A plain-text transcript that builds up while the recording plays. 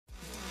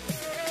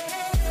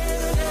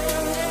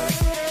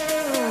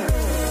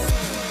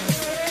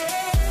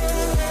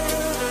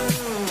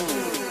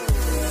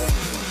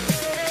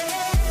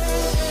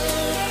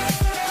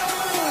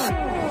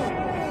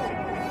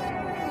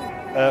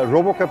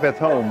RoboCup at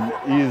Home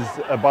is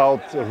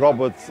about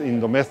robots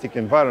in domestic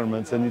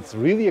environments, and it's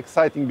really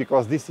exciting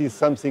because this is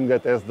something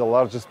that has the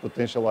largest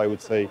potential, I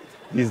would say,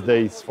 these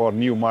days for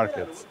new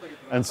markets.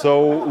 And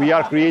so we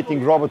are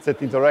creating robots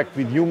that interact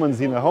with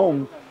humans in a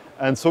home,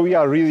 and so we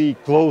are really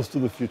close to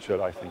the future,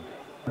 I think.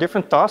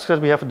 Different tasks that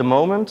we have at the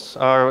moment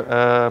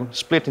are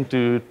split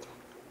into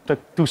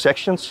two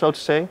sections, so to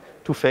say,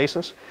 two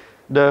phases.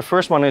 The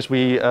first one is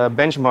we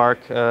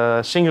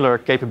benchmark singular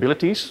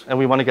capabilities, and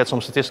we want to get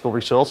some statistical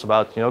results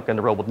about, can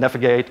the robot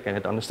navigate, can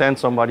it understand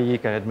somebody,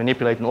 can it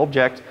manipulate an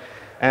object.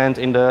 And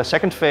in the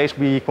second phase,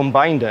 we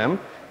combine them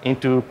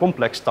into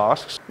complex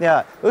tasks.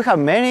 Yeah, we have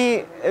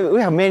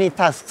many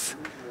tasks.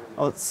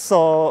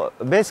 So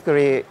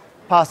basically,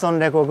 person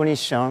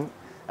recognition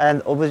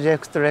and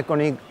object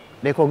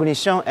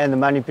recognition and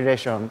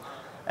manipulation,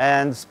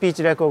 and speech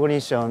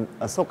recognition,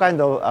 so kind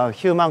of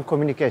human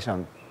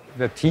communication.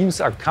 The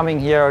teams are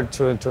coming here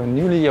to a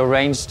newly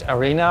arranged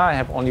arena,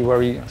 have only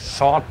very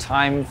short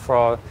time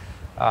for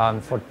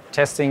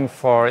testing,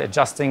 for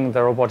adjusting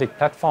the robotic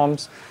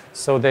platforms.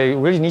 So they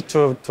really need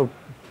to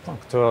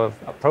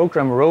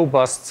program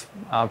robust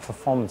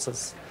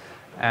performances.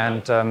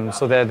 And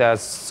so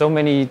there's so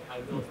many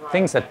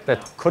things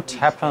that could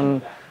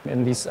happen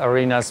in these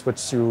arenas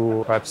which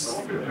you perhaps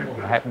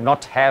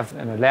not have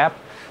in a lab.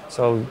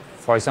 So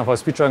for example, for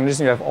speech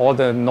recognition, you have all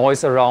the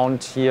noise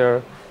around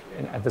here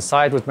at the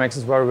side, which makes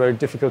it very, very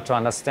difficult to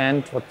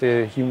understand what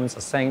the humans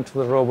are saying to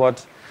the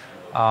robot.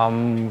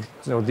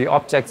 The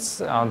objects,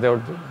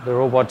 the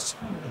robot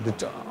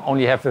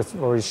only have a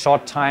very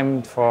short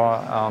time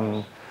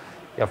for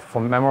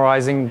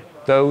memorizing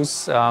those.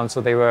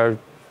 So they were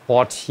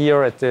bought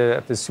here at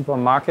the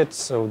supermarket.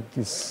 So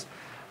this,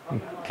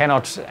 you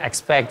cannot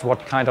expect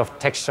what kind of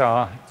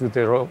texture do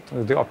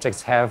the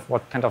objects have,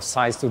 what kind of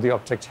size do the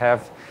objects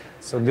have.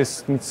 So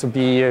this needs to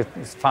be a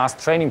fast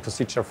training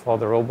procedure for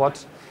the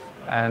robot.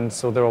 And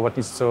so the robot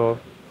needs to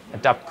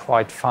adapt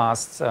quite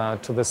fast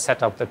to the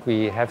setup that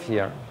we have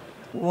here.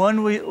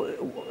 When we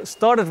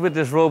started with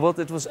this robot,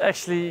 it was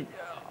actually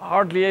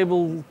hardly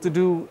able to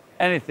do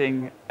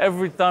anything.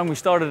 Every time we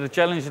started a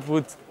challenge, it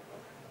would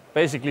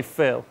basically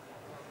fail.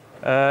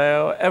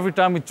 Every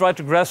time we tried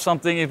to grasp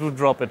something, it would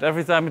drop it.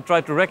 Every time we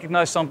tried to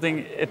recognize something,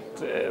 it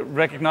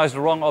recognized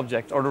the wrong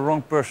object or the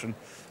wrong person.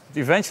 But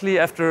eventually,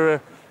 after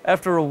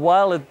a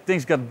while,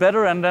 things got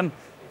better, and then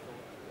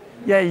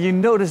you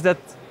notice that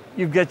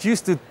you get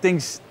used to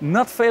things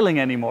not failing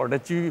anymore,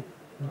 that you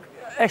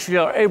actually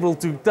are able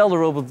to tell the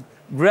robot,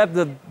 grab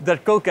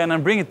that Coke can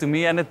and bring it to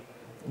me, and it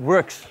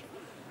works.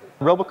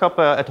 RoboCup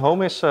at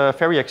Home is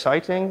very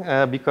exciting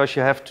because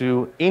you have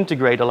to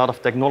integrate a lot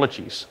of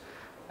technologies.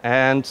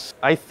 And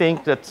I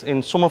think that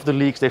in some of the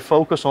leagues they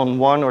focus on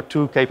one or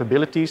two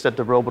capabilities that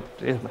the robot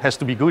has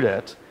to be good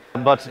at.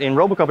 But in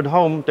RoboCup at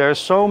Home, there are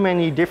so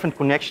many different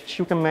connections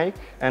you can make,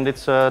 and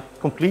it's a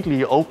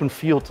completely open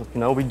field.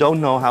 We don't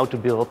know how to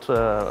build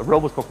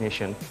robot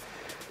cognition.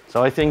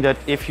 So I think that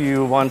if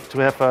you want to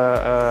have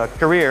a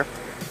career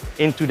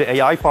into the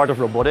AI part of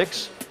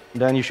robotics,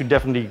 then you should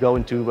definitely go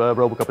into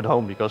RoboCup at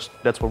Home, because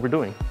that's what we're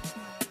doing.